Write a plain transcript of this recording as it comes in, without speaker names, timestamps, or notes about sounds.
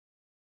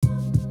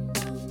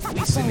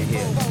We sitting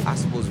here, I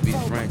supposed to be the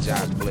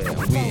franchise player, and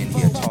we in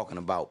here talking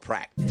about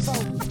practice.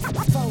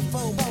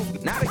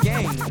 Not a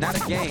game, not a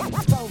game,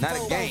 not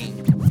a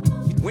game.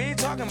 We ain't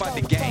talking about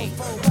the game.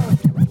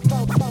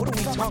 What are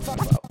we talking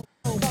about?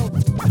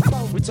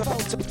 We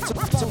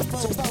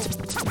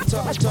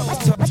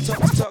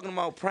talking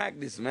about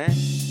practice, man.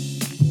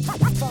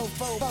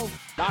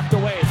 Knocked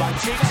away by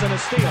Cheeks and a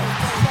steal.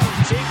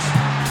 Cheeks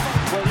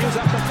will use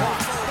up the clock.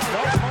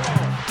 Goes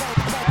Malone.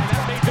 And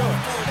that may do it.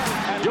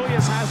 And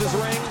Julius has his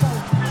ring.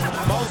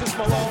 Moses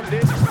Malone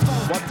did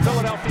what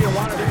Philadelphia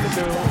wanted him to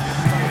do.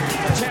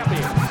 The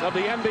champions of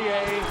the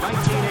NBA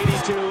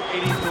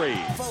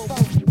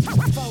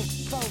 1982-83.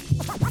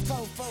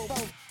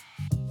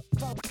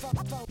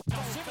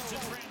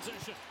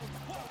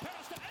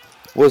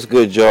 What's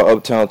good, y'all?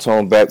 Uptown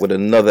Tone back with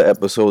another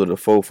episode of the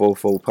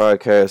 444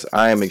 podcast.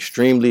 I am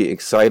extremely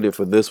excited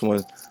for this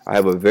one. I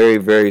have a very,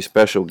 very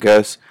special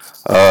guest,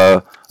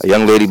 a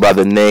young lady by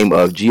the name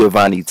of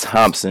Giovanni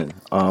Thompson,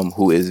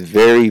 who is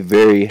very,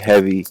 very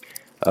heavy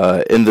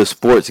in the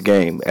sports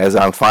game. As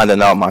I'm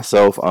finding out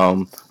myself, I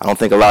don't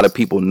think a lot of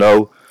people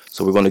know,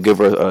 so we're going to give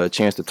her a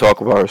chance to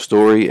talk about her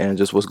story and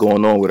just what's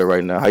going on with her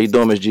right now. How you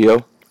doing, Miss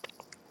Gio?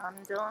 I'm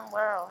doing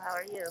well. How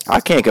are you? I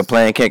can't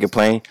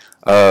complain.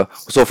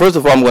 So first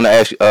of all, I'm going to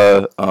ask you,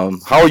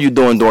 how are you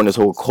doing during this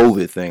whole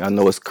COVID thing? I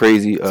know it's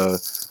crazy. A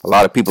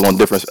lot of people on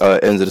different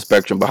ends of the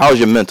spectrum. But how's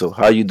your mental?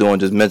 How are you doing,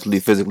 just mentally,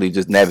 physically,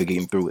 just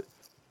navigating through it?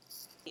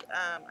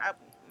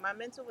 My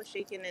mental was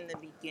shaken in the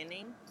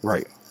beginning,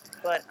 Right.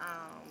 but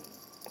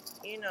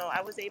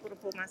I was able to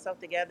pull myself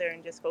together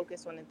and just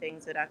focus on the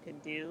things that I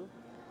could do,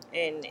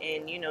 and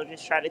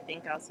just try to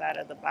think outside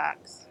of the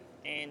box,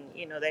 and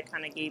that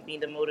kind of gave me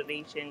the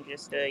motivation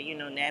just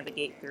to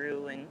navigate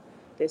through and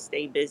to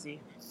stay busy.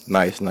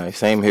 Nice.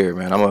 Same here,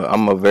 man.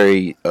 I'm a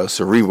very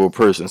cerebral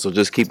person, so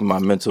just keeping my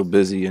mental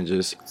busy and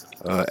just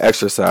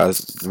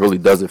exercise really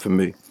does it for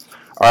me.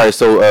 All right,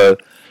 so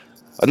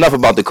enough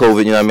about the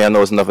COVID. You know what I mean? I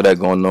know it's enough of that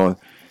going on.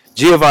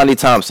 Giovanni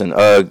Thompson,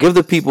 give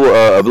the people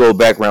a little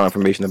background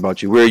information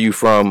about you. Where are you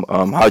from?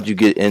 How'd you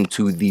get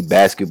into the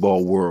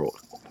basketball world?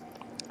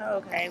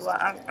 Okay, well,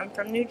 I'm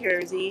from New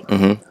Jersey.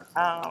 Mm-hmm.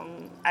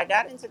 I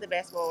got into the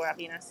basketball world. I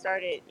mean, I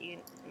started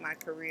my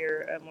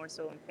career more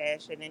so in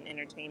fashion and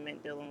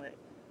entertainment, dealing with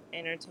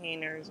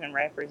entertainers and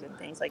rappers and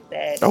things like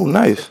that. Oh, At the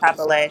nice. top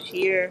of last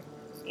year,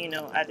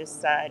 I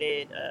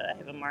decided I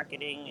have a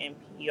marketing and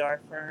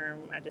PR firm.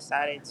 I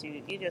decided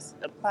to just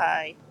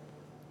apply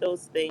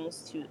those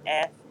things to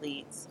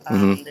athletes.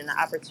 Mm-hmm. Then the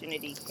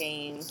opportunity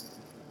came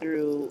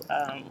through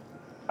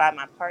by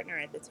my partner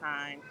at the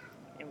time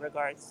in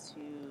regards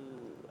to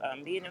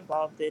being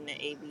involved in the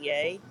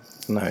ABA,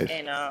 Nice.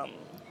 and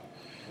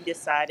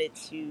decided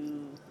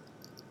to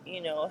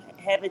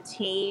have a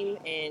team.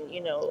 And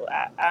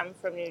I'm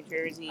from New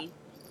Jersey,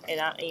 and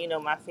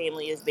my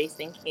family is based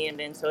in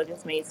Camden, so it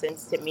just made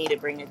sense to me to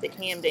bring it to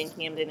Camden.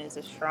 Camden is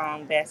a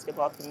strong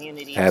basketball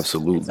community, and so I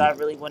Absolutely.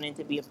 really wanted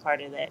to be a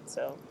part of that.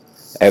 So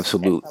that's how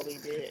Absolutely.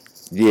 we did it.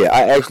 Yeah,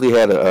 I actually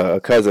had a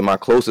cousin, my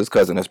closest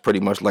cousin, that's pretty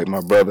much like my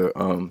brother.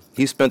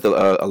 He spent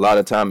a lot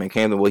of time in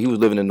Camden. Well, he was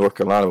living in North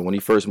Carolina when he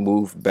first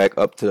moved back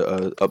up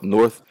to up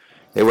north.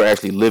 They were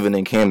actually living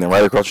in Camden,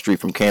 right across the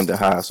street from Camden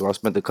High. So I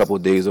spent a couple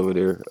of days over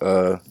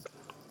there.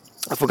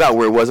 I forgot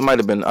where it was. It might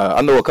have been. I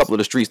know a couple of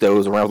the streets that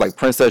was around. Like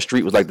Princess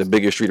Street was like the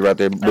biggest street right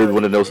there. Oh Maybe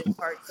one of yeah, those. in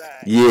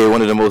Parkside. Yeah,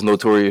 one of the most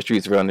notorious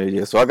streets around there.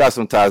 Yeah, so I got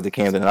some ties to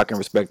Camden, and I can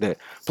respect that.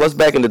 Plus,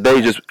 back in the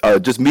day,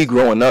 just me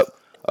growing up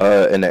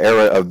in the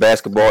era of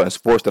basketball and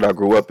sports that I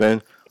grew up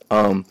in,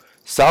 um,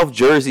 South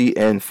Jersey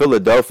and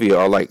Philadelphia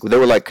are like they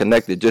were like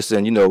connected. Just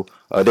in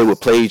they would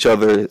play each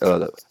other,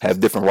 have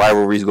different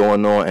rivalries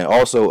going on, and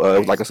also it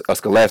was Right. like a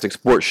Scholastic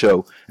sports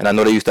show. And I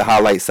know they used to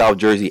highlight South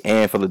Jersey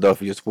and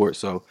Philadelphia sports.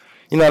 So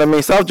you know what I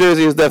mean. South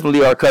Jersey is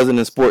definitely our cousin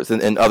in sports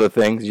and other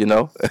things.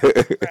 Right.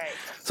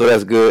 So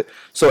that's good.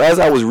 So as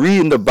I was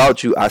reading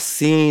about you, I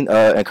seen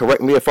and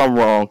correct me if I'm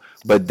wrong,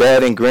 but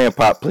Dad and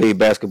Grandpa played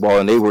basketball,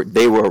 and they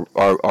were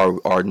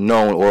are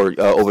known or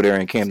over there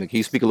in Camden. Can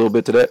you speak a little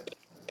bit to that?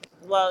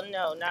 Well,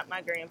 no, not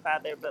my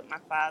grandfather, but my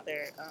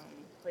father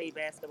played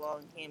basketball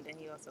in Camden.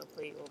 He also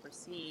played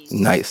overseas,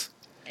 Nice.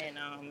 and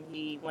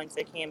he went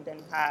to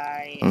Camden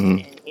High,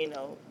 and, Hmm. and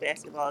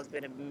basketball has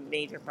been a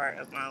major part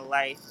of my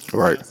life,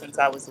 Right. since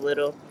I was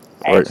little.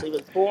 I Right. actually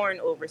was born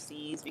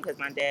overseas because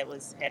my dad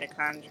was had a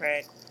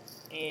contract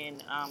in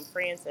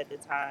France at the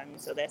time,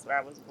 so that's where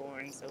I was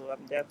born. So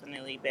I'm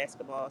definitely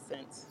basketball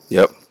since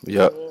Yep. the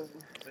Yep. womb,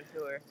 for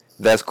sure.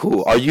 That's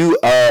cool. Are you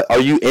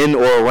in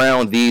or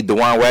around the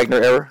Dewan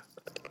Wagner era?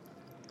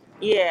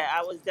 Yeah,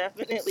 I was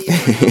definitely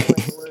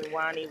around when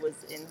Wani was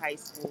in high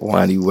school.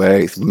 Wani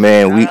Wags,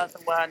 man, Shout we out to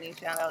Wani,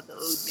 shout out to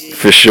OG.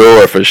 for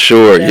sure, for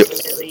sure. Yeah,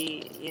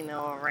 Definitely,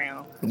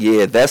 around.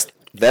 yeah,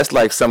 that's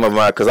like some of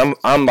my because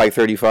I'm like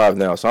 35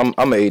 now, so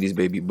I'm an 80s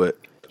baby, but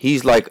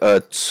he's like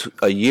a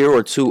year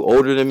or two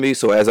older than me.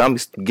 So as I'm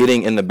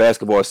getting into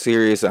basketball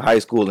serious in high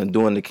school and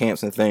doing the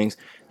camps and things,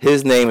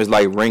 his name is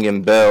like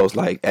ringing bells.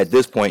 Like at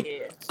this point, Yeah,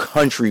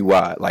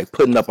 countrywide, like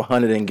putting up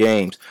 100 in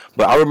games.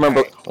 But I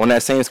remember right. on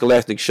that same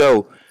Scholastic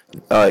show,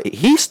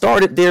 He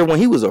started there when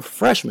he was a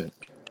freshman.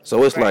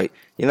 So it's Right. like,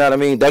 you know what I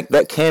mean?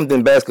 That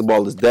Camden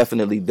basketball is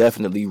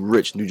definitely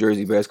rich. New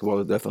Jersey basketball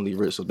is definitely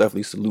rich. So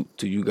definitely salute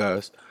to you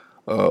guys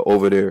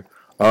over there.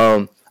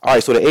 All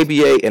right, so the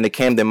ABA and the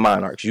Camden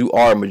Monarchs, you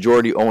are a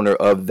majority owner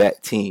of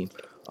that team.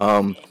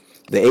 Um,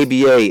 the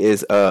ABA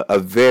is a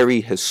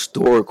very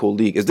historical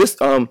league.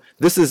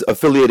 This is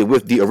affiliated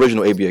with the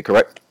original ABA,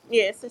 correct?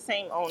 Yeah, it's the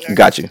same owner.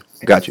 Got you,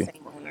 It's got the you.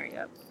 same owner.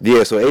 Yep.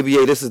 Yeah, so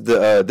ABA, this is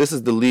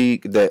the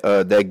league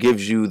that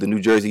gives you the New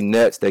Jersey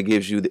Nets, that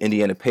gives you the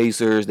Indiana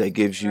Pacers, that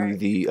gives you Right.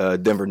 the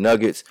Denver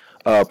Nuggets,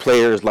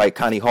 players like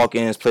Connie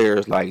Hawkins,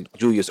 players like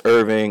Julius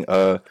Irving. You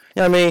know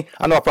what I mean?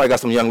 I know I probably got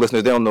some young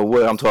listeners. They don't know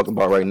what I'm talking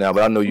about right now,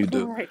 but I know you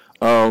do. Right.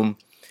 Um,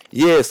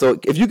 yeah, so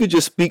if you could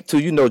just speak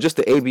to, just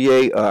the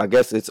ABA, I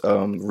guess it's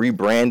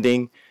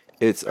rebranding,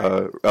 it's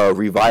Right.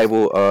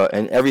 revival,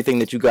 and everything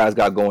that you guys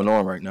got going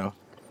on right now.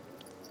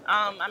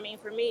 I mean,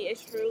 for me,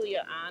 it's truly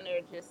an honor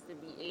just to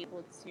be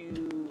able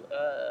to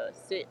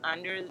sit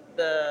under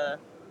the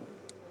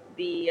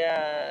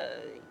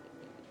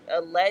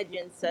a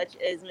legend such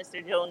as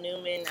Mr. Joe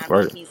Newman. I mean,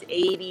 Right. he's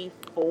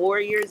 84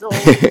 years old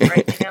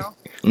right now,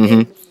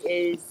 Hmm.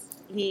 and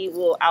he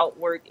will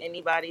outwork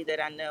anybody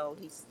that I know.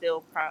 He's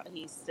still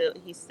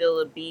he's still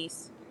a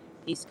beast.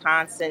 He's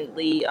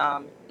constantly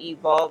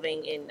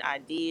evolving in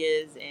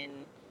ideas and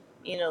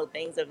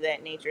things of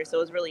that nature.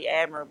 So it's really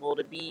admirable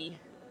to be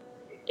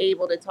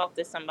able to talk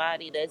to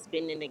somebody that's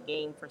been in the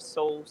game for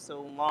so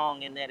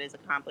long and that has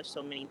accomplished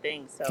so many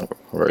things. So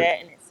Right.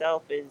 that in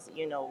itself is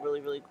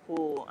really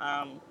cool.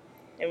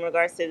 In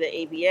regards to the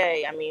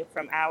ABA, I mean,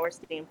 from our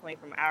standpoint,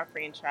 from our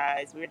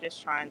franchise, we're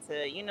just trying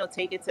to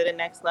take it to the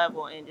next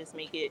level and just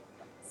make it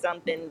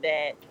something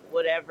that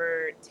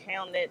whatever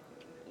town that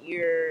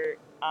your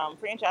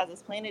franchise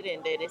is planted in,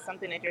 that it's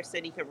something that your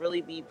city could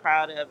really be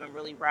proud of and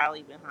really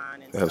rally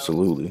behind. And so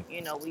Absolutely.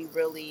 we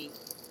really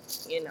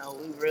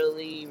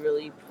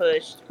really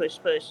push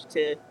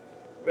to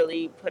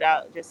really put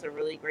out just a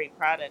really great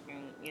product,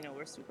 and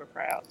we're super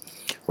proud.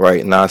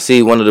 Right. Now, I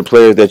see one of the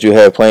players that you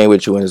have playing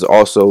with you and is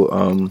also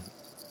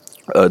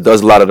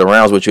does a lot of the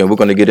rounds with you, and we're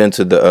going to get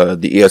into the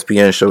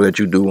ESPN show that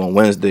you do on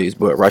Wednesdays.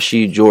 But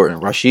Rashid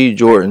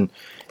Jordan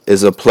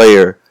is a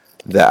player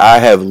that I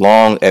have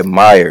long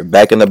admired.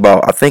 Back in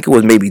about, I think it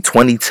was maybe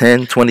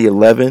 2010,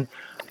 2011,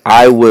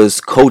 I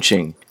was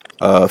coaching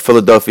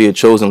Philadelphia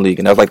Chosen League,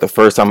 and that was like the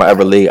first time I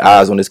ever laid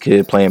eyes on this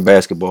kid playing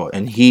basketball,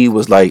 and he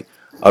was like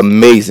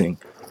amazing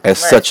at Right.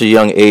 such a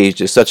young age,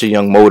 just such a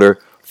young motor.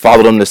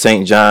 Followed him to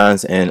St.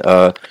 John's, and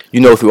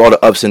through all the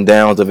ups and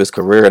downs of his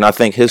career, and I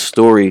think his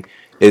story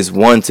is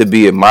one to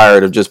be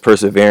admired of just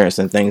perseverance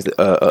and things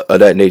of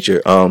that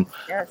nature.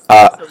 Yes,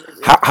 Uh,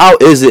 absolutely. how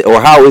is it, or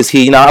how is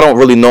he? I don't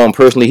really know him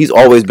personally. He's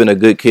always been a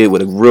good kid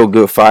with a real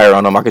good fire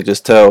on him. I could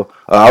just tell.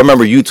 I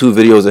remember YouTube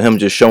videos of him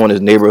just showing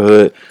his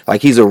neighborhood.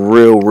 Like, he's a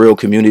real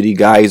community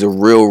guy. He's a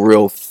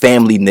real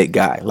family knit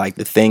guy. Like,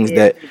 the things Yeah,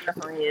 that, he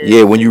definitely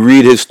yeah, is. when you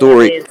read his Family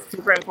story, is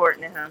super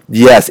important to him.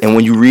 yes, and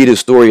when you read his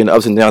story and the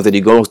ups and downs that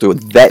he goes through,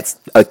 that's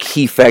a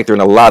key factor in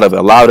a lot of it.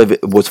 A lot of it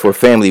was for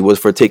family, was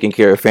for taking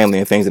care of family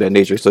and things of that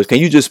nature. So can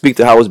you just speak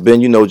to how it's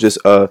been, just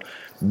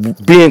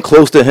being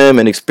close to him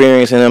and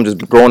experiencing him, just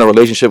growing a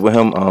relationship with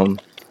him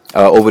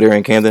over there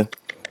in Camden?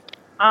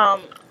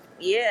 um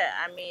yeah,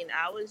 I mean,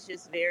 I was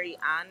just very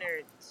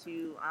honored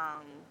to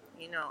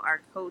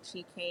our coach.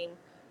 He came,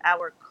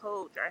 our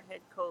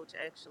head coach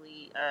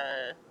actually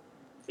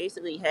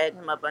basically had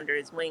him up under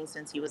his wing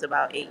since he was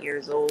about 8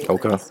 years old. And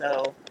Okay.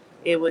 so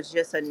it was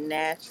just a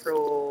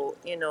natural,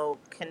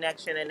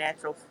 connection, a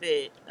natural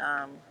fit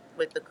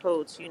with the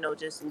coach,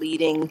 just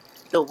leading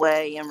the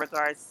way in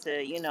regards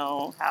to,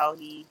 how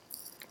he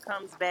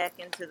comes back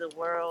into the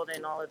world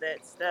and all of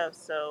that stuff.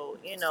 So,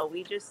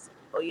 we just,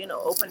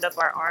 opened up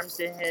our arms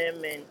to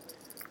him and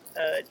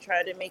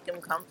try to make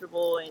him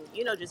comfortable and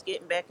just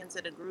getting back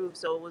into the groove.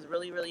 So it was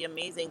really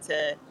amazing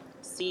to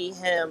see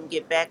him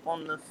get back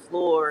on the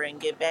floor and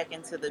get back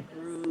into the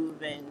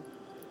groove and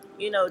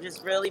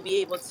just really be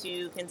able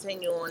to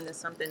continue on to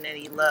something that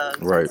he loves.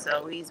 And Right.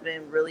 so he's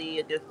been really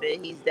a good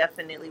fit. He's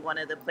definitely one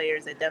of the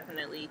players that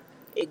definitely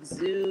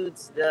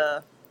exudes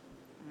the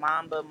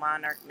Mamba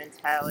Monarch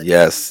mentality. He's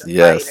Yes. a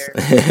Yes. fighter.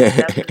 He's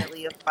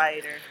definitely a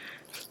fighter.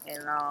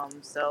 And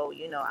so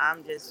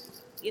I'm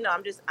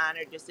just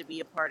honored just to be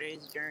a part of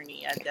his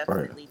journey. I Right.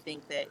 definitely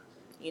think that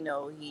he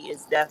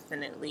is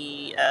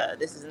definitely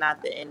this is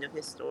not the end of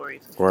his story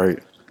for Right.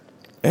 sure.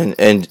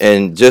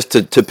 And just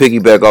to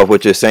piggyback off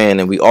what you're saying,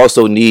 and we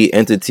also need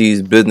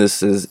entities,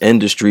 businesses,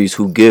 industries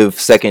who give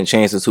second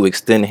chances, who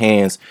extend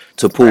hands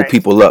to pull Right.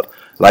 people up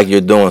like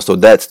you're doing. So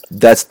that's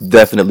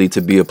definitely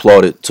to be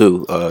applauded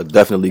too.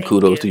 Definitely Thank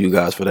kudos you. to you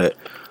guys for that.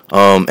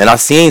 And I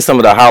seen some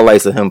of the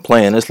highlights of him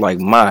playing. It's like,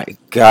 my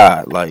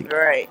God, like,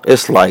 Right.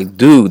 it's like,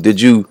 dude,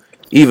 did you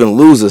even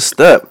lose a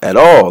step at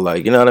all?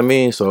 Like, you know what I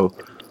mean? So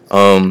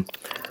um,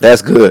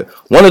 that's good.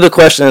 One of the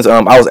questions, I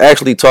was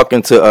actually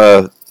talking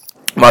to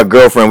my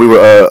girlfriend, we were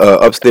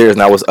upstairs,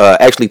 and I was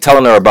actually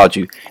telling her about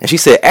you, and she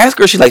said, "Ask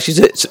her." She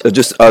said,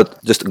 just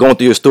going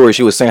through your story.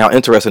 She was saying how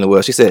interesting it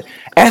was. She said,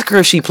 "Ask her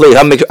if she played."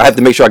 I have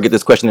to make sure I get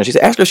this question in. She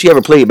said, "Ask her if she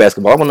ever played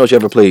basketball." I want to know if she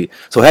ever played.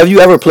 So, have you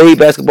ever played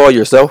basketball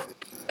yourself?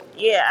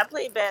 Yeah, I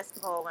played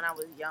basketball when I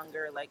was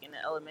younger, like in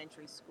the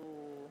elementary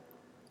school,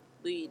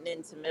 leading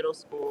into middle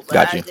school, but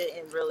Got I you.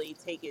 didn't really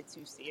take it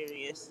too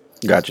serious.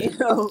 Got you. You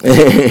know,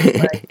 it was just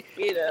like,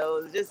 it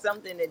was just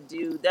something to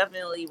do.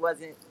 Definitely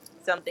wasn't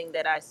something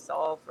that I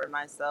saw for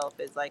myself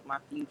as like my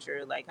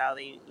future, like how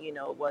it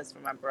was for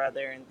my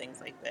brother and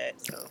things like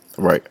that. So,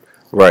 Right.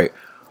 Right.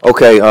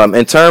 Okay.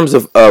 In terms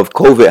of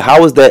COVID,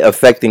 how is that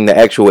affecting the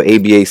actual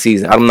ABA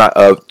season? I'm not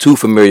too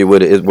familiar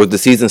with it. Was the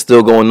season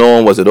still going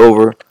on? Was it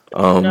over?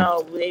 Um,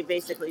 no, they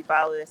basically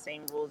follow the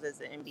same rules as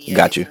the NBA.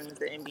 got As you. soon as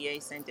the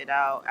NBA sent it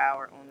out,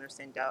 our owner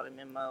sent out a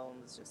memo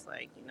and was just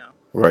like,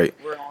 Right.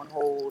 we're on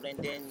hold. And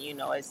then,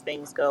 as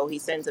things go, he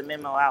sends a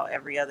memo out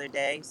every other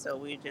day. So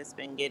we've just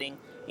been getting,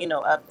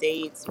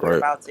 updates. We're Right.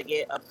 about to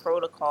get a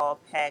protocol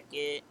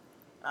packet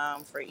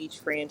for each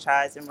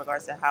franchise in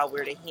regards to how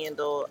we're to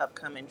handle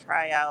upcoming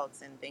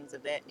tryouts and things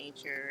of that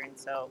nature. And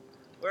so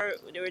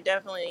we're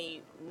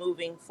definitely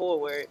moving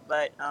forward,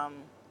 but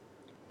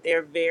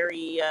they're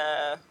very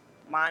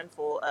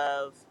mindful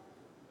of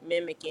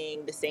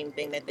mimicking the same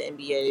thing that the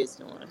NBA is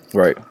doing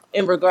Right.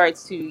 in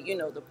regards to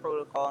the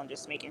protocol and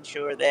just making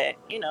sure that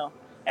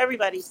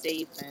everybody's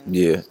safe and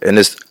Yeah. And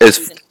we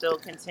can still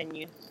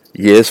continue.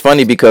 yeah, it's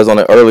funny because on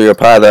an earlier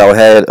pod that I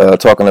had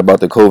talking about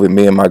the COVID,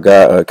 me and my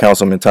guy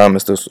Councilman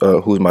Thomas,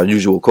 who's my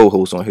usual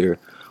co-host on here,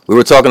 we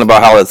were talking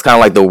about how it's kind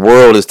of like the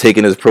world is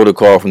taking this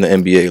protocol from the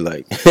NBA,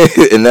 like,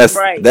 and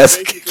Right. that's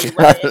Basically,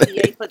 when the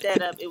NBA put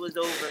that up, it was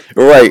over.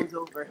 The right, show's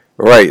over.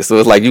 right. So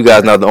it's like you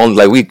guys Right. not the only,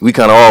 like we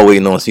kind of all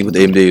waiting on to see what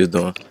the NBA is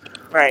doing.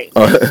 Right.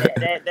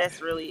 And Uh,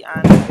 that's really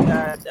honest to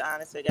God, the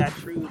honest to God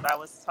truth. I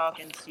was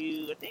talking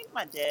to I think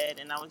my dad,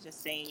 and I was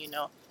just saying,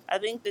 I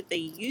think that they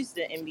use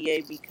the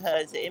NBA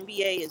because the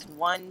NBA is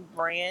one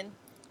brand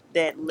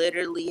that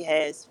literally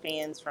has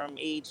fans from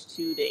age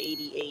 2 to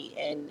 88,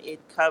 and it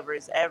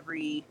covers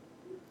every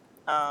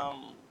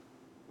um,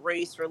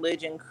 race,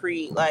 religion,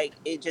 creed. Like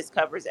it just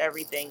covers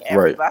everything.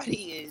 right. Everybody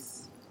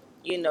is,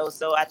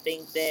 So I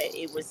think that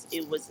it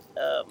was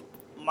a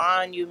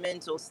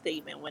monumental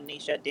statement when they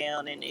shut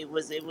down, and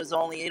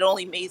it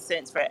only made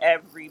sense for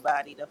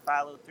everybody to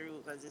follow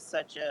through because it's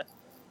such a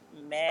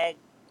mag,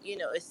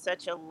 it's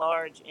such a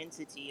large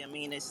entity. I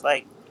mean, it's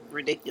like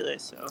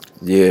ridiculous. So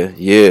Yeah,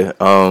 yeah.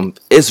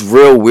 It's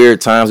real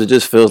weird times. It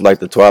just feels like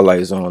the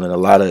Twilight Zone and a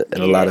lot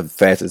yeah, of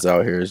facets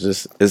out here.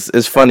 It's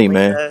funny, definitely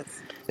man. does.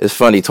 It's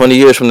funny. 20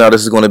 years from now,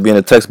 this is going to be in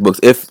the textbooks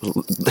if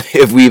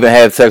we even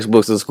have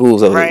textbooks in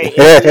schools. Right. If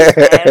we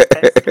even have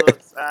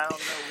textbooks, I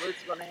don't know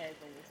what's gonna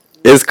happen with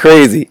It's schools.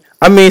 crazy.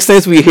 I mean,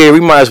 since we here, we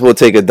might as well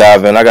take a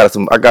dive in. I got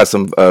some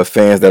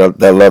fans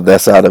that love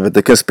that side of it,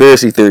 the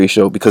conspiracy theory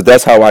show, because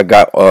that's how I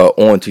got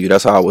onto you.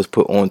 That's how I was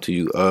put onto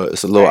you.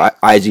 It's a little Right.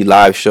 IG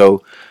live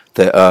show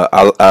that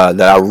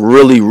I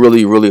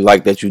really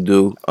like that you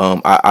do.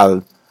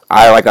 I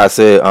like I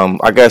said,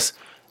 I guess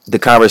the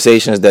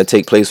conversations that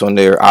take place on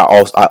there, I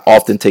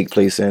often take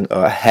place in,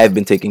 have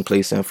been taking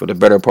place in for the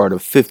better part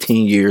of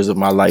 15 years of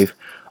my life.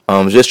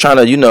 Just trying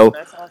to, Oh,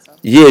 that's awesome.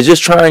 yeah,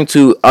 just trying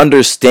to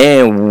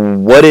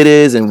understand what it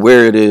is and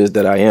where it is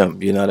that I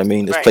am. You know what I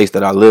mean? This Right. place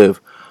that I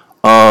live.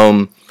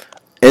 Um,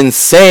 in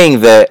saying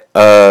that,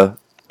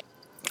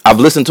 I've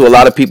listened to a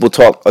lot of people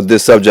talk of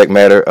this subject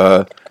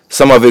matter.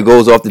 Some of it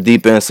goes off the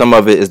deep end. Some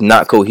of it is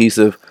not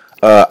cohesive.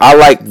 I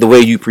like the way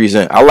you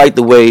present. I like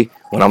the way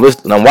when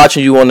I'm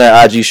watching you on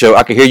that IG show,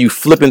 I can hear you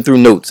flipping through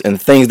notes and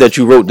things that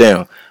you wrote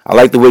down. I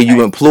like the way you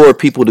Right. implore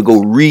people to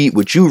go read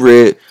what you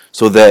read,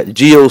 so that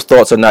Geo's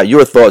thoughts are not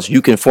your thoughts.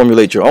 You can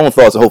formulate your own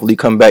thoughts and hopefully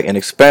come back and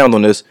expound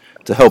on this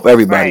to help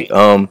everybody.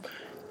 Right.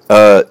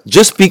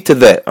 Just speak to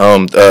that.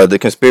 The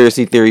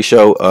conspiracy theory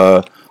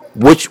show.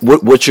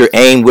 What's your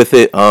aim with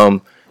it?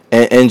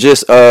 And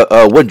just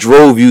what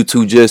drove you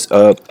to just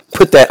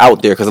put that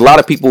out there? Because a lot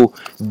of people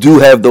do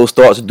have those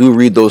thoughts, do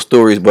read those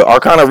stories, but are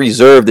kind of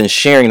reserved in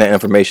sharing that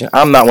information.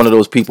 I'm not one of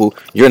those people.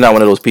 You're not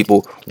one of those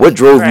people. What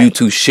drove you Right.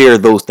 to share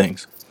those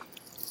things?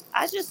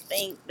 I just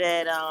think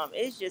that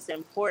it's just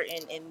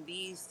important in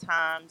these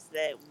times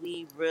that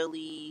we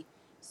really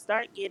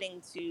start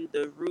getting to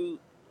the root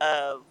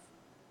of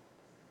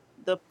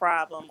the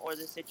problem or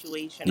the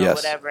situation or Yes.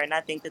 whatever. And I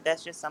think that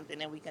that's just something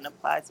that we can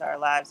apply to our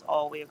lives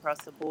all the way across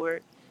the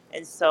board.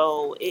 And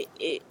so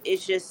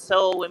it's just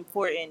so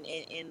important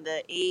in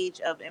the age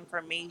of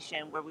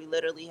information where we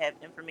literally have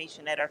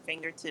information at our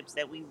fingertips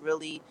that we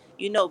really,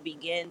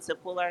 begin to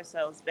pull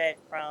ourselves back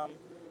from,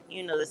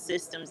 the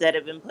systems that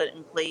have been put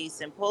in place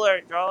and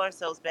draw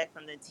ourselves back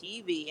from the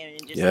TV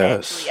and just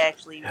Yes.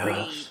 actually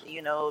read. Yes.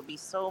 It'd be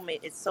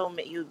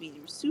you'd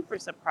be super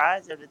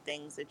surprised of the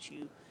things that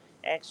you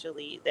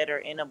actually that are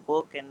in a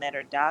book and that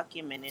are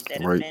documented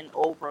that have Right. been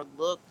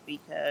overlooked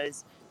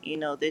because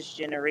this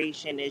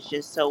generation is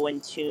just so in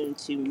tune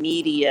to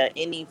media,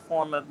 any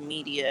form of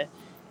media,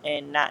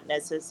 and not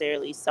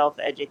necessarily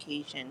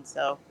self-education.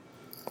 So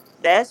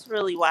that's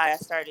really why I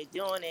started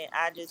doing it.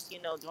 I just,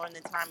 during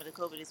the time of the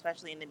COVID,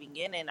 especially in the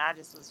beginning, I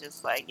just was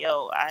just like,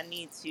 yo, I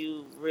need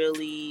to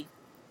really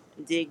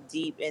dig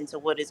deep into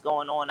what is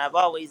going on. I've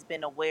always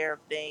been aware of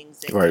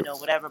things and Right.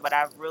 whatever, but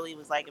I really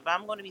was like, if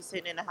I'm going to be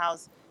sitting in the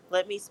house,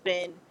 let me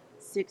spend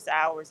 6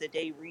 hours a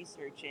day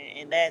researching,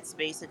 and that's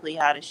basically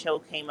how the show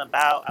came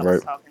about. I was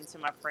Right. talking to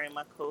my friend,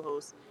 my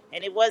co-host,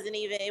 and it wasn't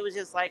even. It was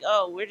just like,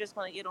 oh, we're just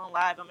going to get on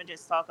live. I'm gonna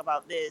just talk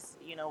about this,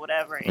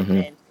 whatever, and Hmm.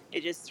 then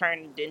it just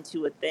turned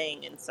into a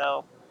thing, and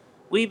so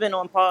we've been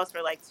on pause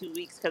for like 2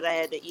 weeks because I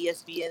had the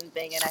ESPN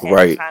thing and I had to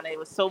Right. kind of, it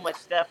was so much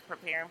stuff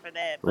preparing for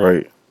that. But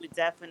Right. we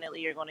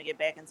definitely are going to get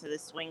back into the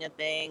swing of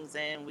things,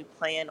 and we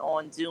plan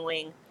on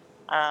doing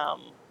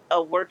um,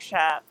 a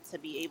workshop to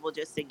be able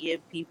just to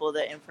give people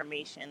the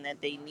information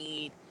that they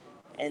need.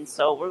 And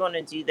so we're going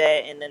to do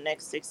that in the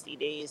next 60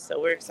 days. So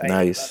we're excited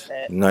about Nice,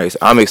 that. nice.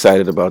 I'm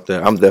excited about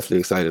that. I'm definitely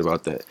excited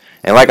about that.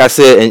 And like I I'm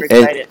said, super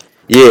and excited.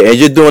 yeah, and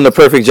you're doing the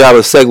perfect job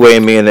of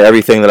segueing me into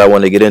everything that I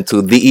want to get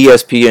into. The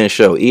ESPN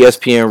show,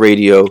 ESPN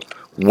Radio,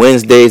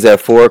 Wednesdays at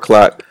 4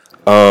 o'clock.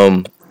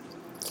 Um,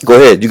 Go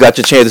ahead. You got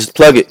your chance.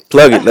 Plug it.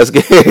 Plug it. Let's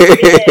get.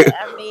 Yeah,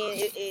 I mean,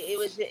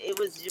 it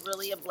was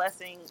really a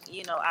blessing,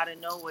 out of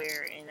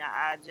nowhere, and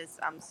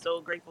I'm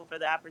so grateful for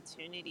the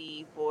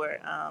opportunity for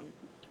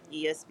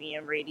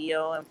ESPN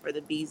Radio and for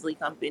the Beasley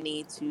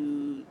Company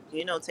to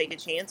take a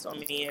chance on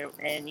me,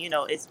 and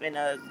it's been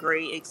a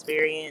great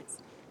experience.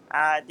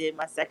 I did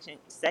my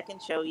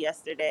second show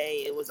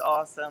yesterday. It was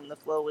awesome. The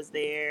flow was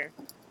there.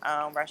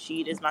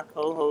 Rashid is my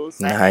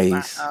co-host. I had my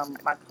Nice.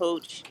 my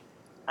coach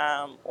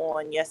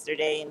on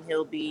yesterday, and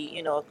he'll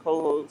be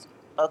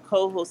a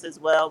co-host as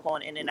well,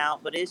 going in and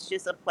out. But it's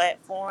just a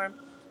platform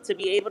to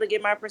be able to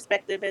get my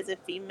perspective as a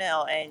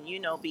female, and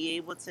be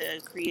able to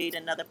create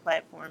another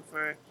platform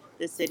for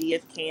the city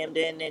of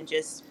Camden and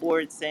just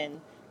sports, and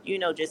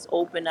just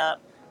open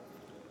up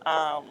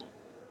um,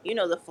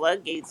 the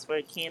floodgates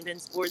for Camden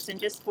sports and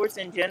just sports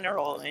in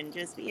general, and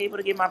just be able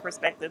to get my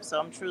perspective. So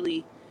I'm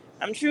truly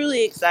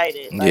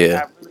excited. Like,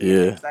 Yeah. I really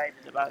am Yeah. excited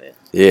about it.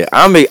 Yeah,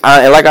 and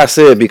like I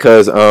said,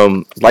 because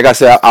like I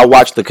said, I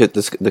watched the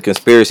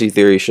conspiracy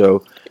theory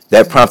show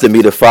that Hmm. prompted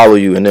me to follow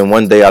you, and then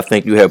one day I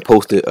think you had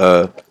posted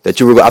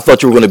that I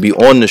thought you were going to be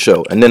on the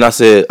show, and then I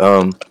said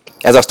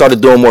as I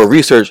started doing more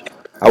research,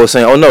 I was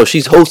saying, oh no,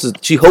 she hosts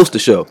the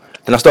show,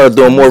 and I started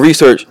doing more Hmm.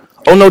 research.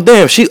 Oh no,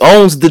 damn, she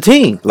owns the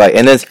team, like,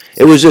 and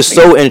it was just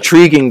so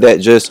intriguing that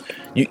just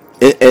you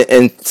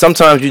and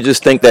sometimes you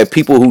just think that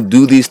people who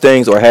do these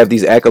things or have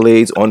these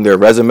accolades on their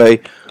resume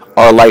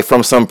are like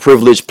from some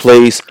privileged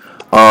place,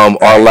 or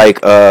Right.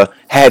 like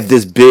have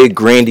this big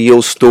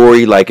grandiose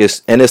story, like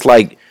it's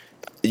like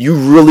you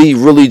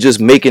really just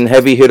making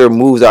heavy hitter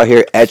moves out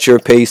here at your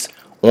pace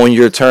on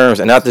your terms,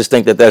 and I just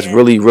think that that's Yeah.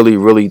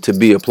 really to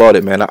be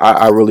applauded, man.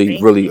 I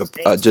Thank really you.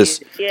 Thank you.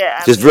 Yeah,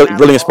 I just mean,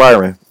 really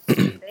inspiring.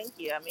 thank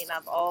you. I mean,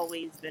 I've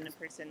always been a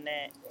person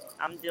that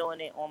I'm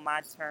doing it on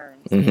my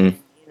terms, Hmm.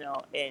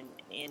 and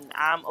and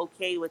I'm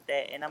okay with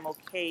that, and I'm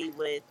okay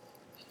with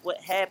what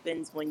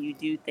happens when you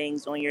do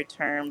things on your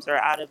terms or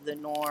out of the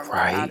norm or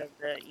out Right.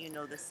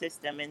 of the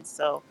system. And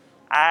so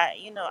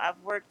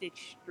I've worked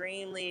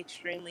extremely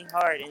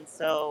hard, and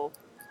so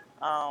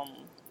um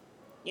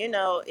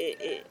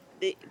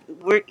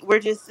we're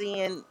just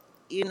seeing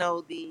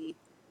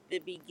the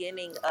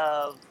beginning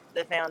of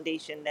the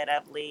foundation that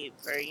I've laid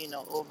for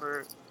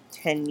over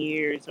 10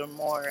 years or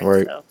more. And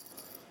Right. so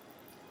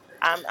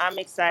I'm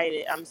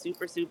excited. I'm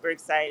super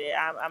excited.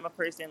 I'm a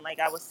person, like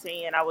I was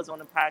saying. I was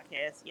on a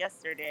podcast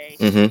yesterday,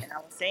 Hmm. and I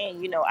was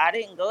saying, I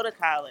didn't go to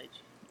college.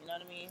 You know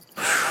what I mean?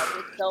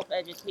 This self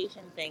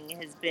education thing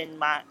has been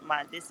my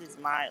this is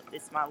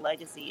my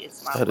legacy.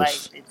 It's my That life.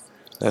 is It's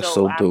that's so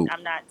so dope.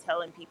 I'm not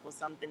telling people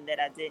something that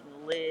I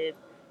didn't live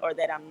or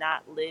that I'm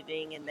not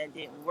living and that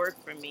didn't work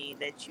for me.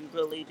 That you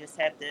really just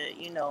have to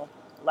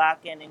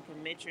lock in and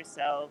commit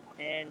yourself,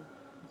 and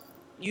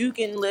you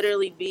can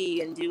literally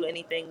be and do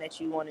anything that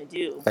you want to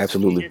do. You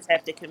Absolutely. just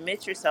have to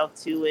commit yourself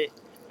to it,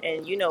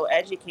 and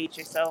educate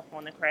yourself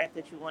on the craft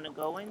that you want to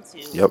go into.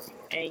 Yep.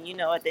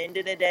 And at the end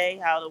of the day,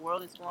 how the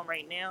world is going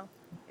right now,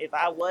 if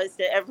I was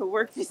to ever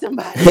work for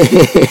somebody,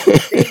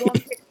 they gonna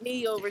pick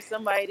me over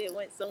somebody that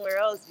went somewhere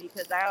else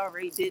because I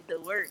already did the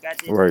work. I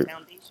did the Right.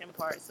 foundation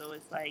part. So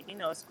it's like,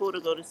 it's cool to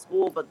go to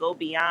school, but go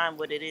beyond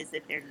what it is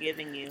that they're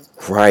giving you.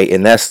 Right.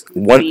 And that's You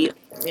can one. be,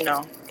 you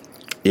know,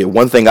 Yeah,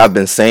 one thing I've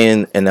been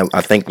saying, and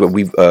I think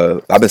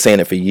that I've been saying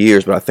it for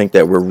years, but I think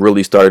that we're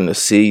really starting to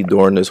see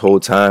during this whole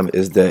time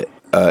is that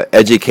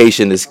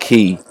education is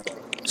key.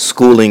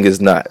 Schooling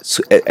is not.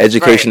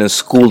 Education right. and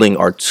schooling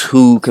are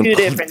two Two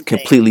different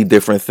completely things.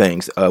 different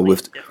things. Completely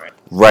With different.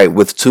 right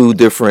with two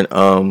different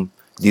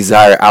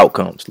desired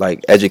outcomes.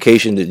 Like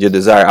education, your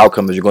desired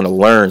outcome is you're going to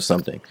learn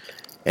something,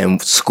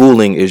 and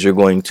schooling is you're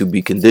going to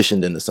be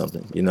conditioned into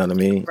something. You know what I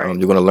mean? Right.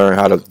 You're going to learn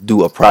how to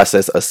do a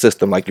process, a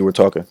system, like you were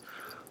talking.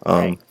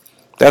 Right.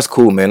 That's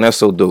cool, man. That's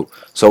so dope.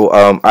 So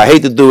I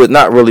hate to do it,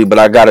 not really, but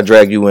I gotta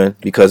drag you in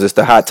because it's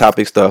the hot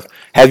topic stuff.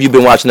 Have you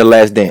been watching The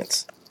Last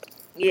Dance?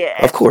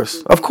 Yeah, Of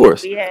course, of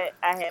absolutely. course.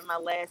 I had my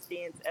last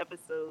dance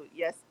episode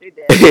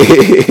yesterday,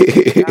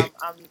 and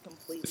I'm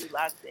completely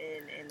locked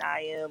in, and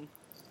I am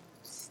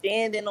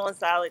standing on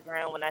solid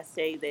ground when I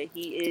say that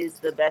he is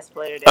the best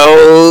player that ever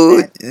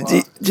played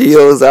Oh, basketball.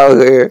 Geo's out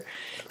here.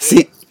 Yeah,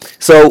 See,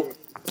 so he is.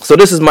 so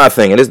this is my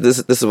thing, and this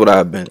is what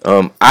I've been.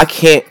 I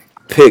can't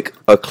pick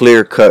a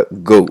clear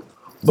cut goat,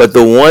 but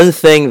the one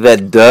thing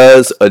that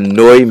does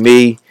annoy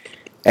me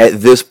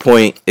at this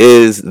point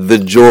is the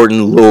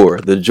Jordan lore,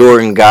 the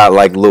Jordan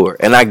godlike lore,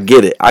 and I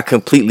get it. I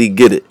completely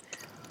get it,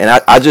 and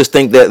I just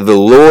think that the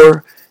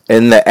lore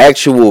and the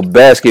actual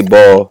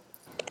basketball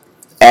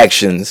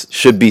actions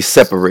should be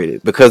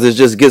separated because it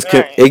just gets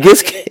All right, it I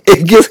gets get it.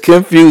 it gets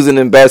confusing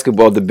in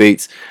basketball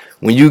debates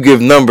when you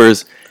give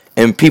numbers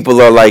and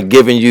people are like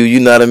giving you, you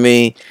know what I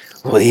mean?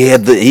 Well, he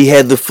had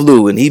the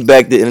flu and he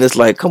backed it, and it's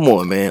like, come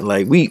on, man,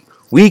 like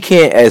we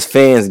can't as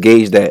fans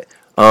gauge that.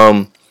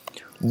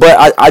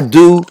 But I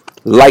do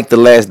like the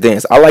Last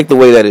Dance. I like the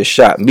way that it's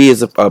shot. Me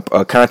as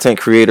a content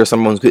creator,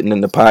 someone who's getting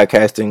into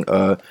podcasting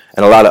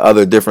and a lot of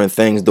other different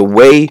things, the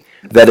way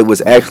that it was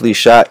actually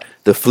shot,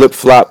 the flip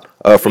flop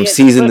from Yeah, the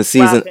season to flip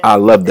season, I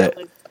flopping. love that.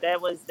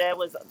 That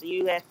was.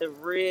 You have to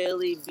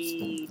really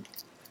be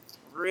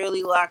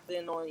really locked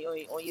in on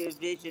your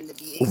vision to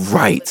be able to flip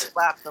Right,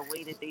 flop the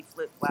way that they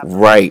flip flop.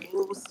 right,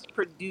 Most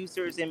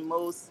producers and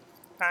most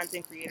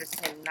content creators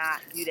cannot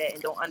do that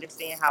and don't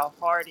understand how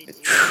hard it is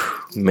to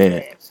do man.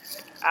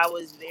 that. I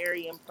was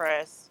very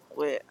impressed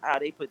with how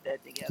they put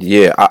that together.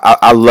 Yeah,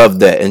 I love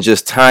that, and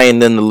just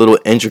tying in the little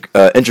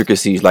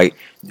intricacies. Like,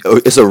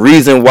 it's a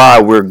reason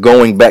why we're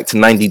going back to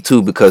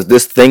 '92 because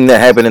this thing that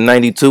happened in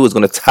 '92 is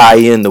going to tie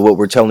into what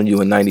we're telling you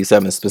in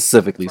 '97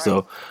 specifically. Right.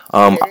 So,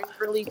 Yeah, they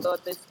really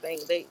thought this thing.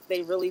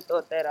 They really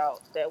thought that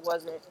out. That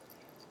wasn't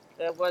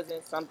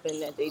something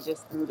that they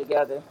just threw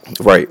together.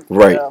 right, You could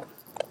right. tell.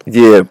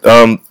 Yeah,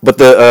 but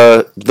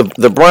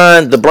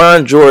the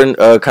Bron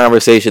Jordan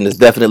conversation is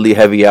definitely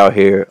heavy out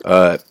here.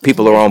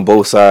 People are on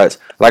both sides.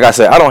 Like I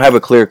said, I don't have a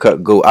clear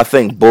cut go. I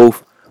think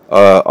both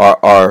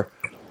are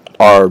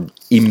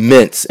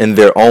immense in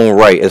their own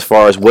right as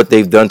far as what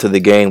they've done to the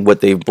game,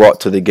 what they've brought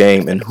to the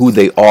game, and who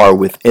they are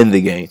within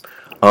the game.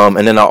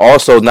 And then I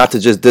also, not to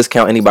just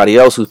discount anybody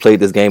else who's played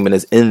this game and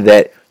is in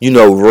that,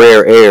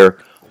 rare air.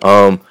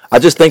 I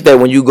just think that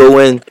when you go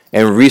in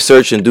and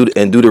research and do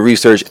the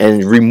research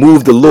and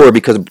remove the lore,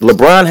 because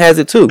LeBron has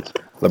it too.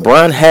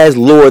 LeBron has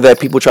lore that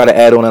people try to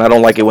add on, and I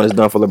don't like it when it's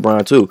done for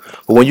LeBron too.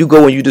 But when you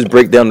go and you just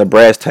break down the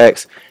brass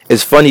tacks,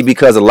 it's funny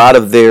because a lot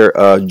of their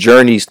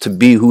journeys to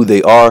be who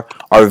they are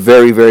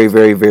very, very,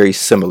 very, very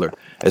similar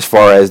as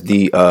far as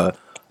the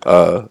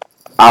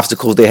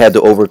obstacles they had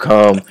to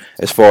overcome,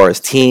 as far as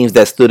teams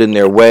that stood in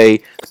their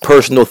way,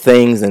 personal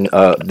things and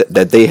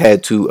that they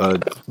had to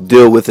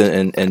deal with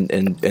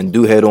and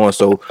do head on.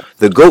 So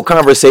the GOAT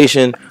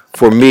conversation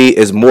for me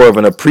is more of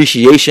an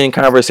appreciation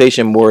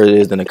conversation more it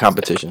is than a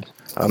competition.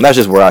 That's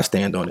just where I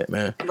stand on it,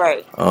 man.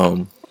 Right.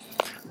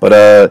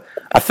 But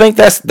I think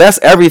that's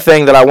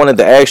everything that I wanted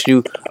to ask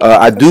you.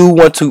 I do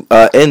want to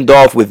end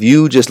off with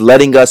you just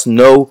letting us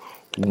know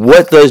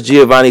what does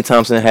Giovanni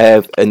Thompson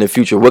have in the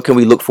future. What can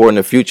we look for in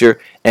the future?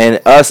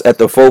 And us at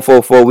the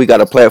 444, we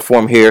got a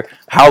platform here.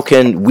 How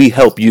can we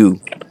help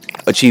you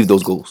achieve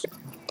those goals?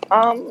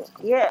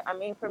 Yeah, I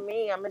mean, for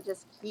me, I'm gonna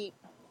just keep,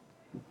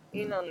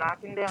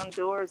 knocking down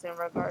doors in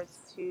regards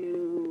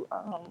to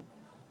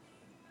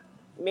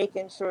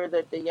making sure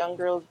that the young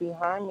girls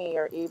behind me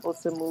are able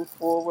to move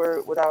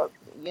forward without,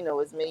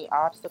 as many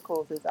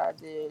obstacles as I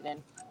did.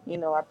 And,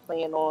 I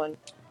plan on,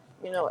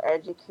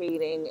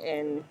 educating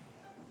and,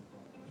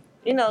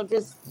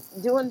 just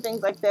doing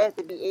things like that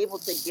to be able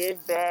to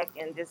give back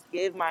and just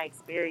give my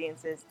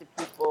experiences to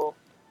people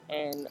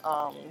and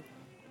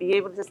be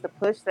able just to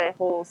push that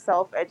whole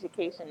self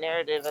education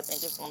narrative. I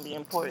think it's going to be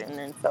important.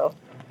 And so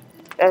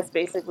that's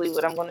basically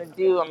what I'm going to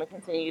do. I'm going to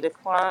continue to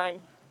climb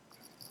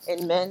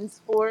in men's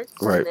sports,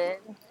 and Right. then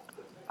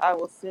I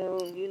will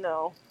soon,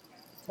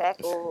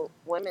 tackle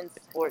women's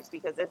sports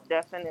because it's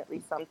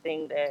definitely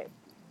something that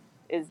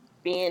is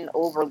being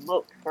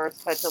overlooked for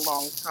such a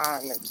long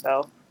time. And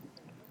so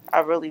I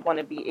really want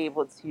to be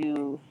able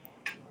to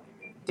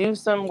do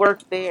some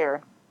work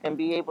there and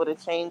be able to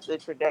change the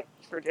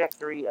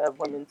trajectory of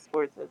women's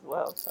sports as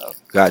well. So,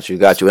 Got you,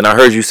 got you. And I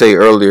heard you say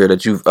earlier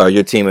that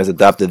your team has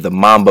adopted the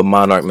Mamba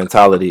Monarch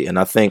mentality. And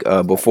I think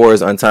before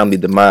his untimely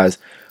demise,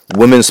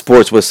 women's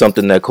sports was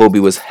something that Kobe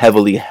was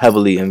heavily,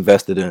 heavily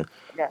invested in.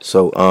 yes,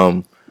 So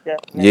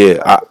definitely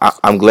yeah, so.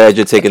 I'm glad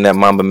you're taking that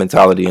Mamba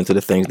mentality into the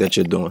things that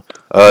you're doing.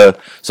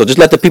 So just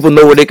let the people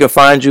know where they can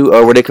find you,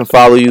 where they can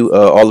follow you,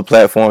 all the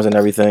platforms and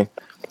everything.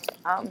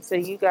 So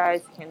you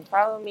guys can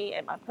follow me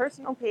at my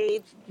personal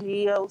page,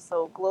 Geo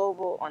So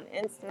Global on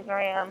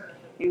Instagram.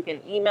 You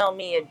can email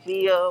me at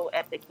geo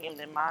at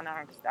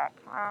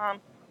thecamdenmonarchs.com.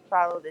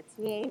 Follow the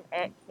team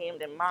at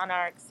Camden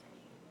Monarchs.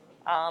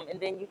 And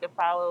then you can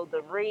follow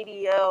the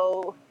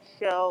radio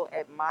show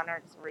at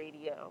Monarchs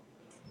Radio.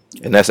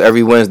 And that's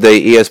every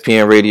Wednesday,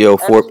 ESPN Radio,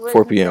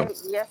 4 p.m.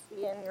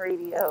 ESPN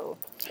Radio,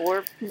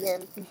 4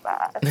 p.m. to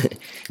 5.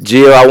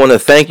 Gio, I want to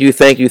thank you.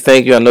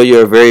 I know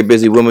you're a very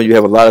busy woman. You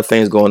have a lot of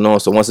things going on.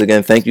 So once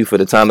again, thank you for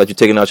the time that you're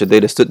taking out your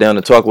day to sit down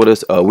and talk with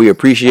us. We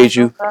appreciate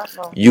you.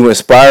 You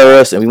inspire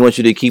us, and we want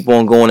you to keep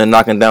on going and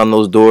knocking down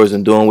those doors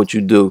and doing what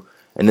you do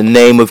in the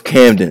name of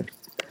Camden.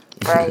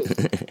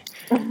 Right.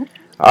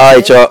 All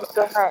right, y'all.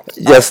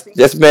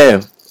 Yes,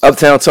 ma'am.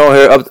 Uptown Tone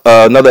here.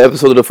 Another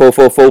episode of the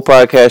 444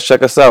 podcast.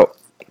 Check us out.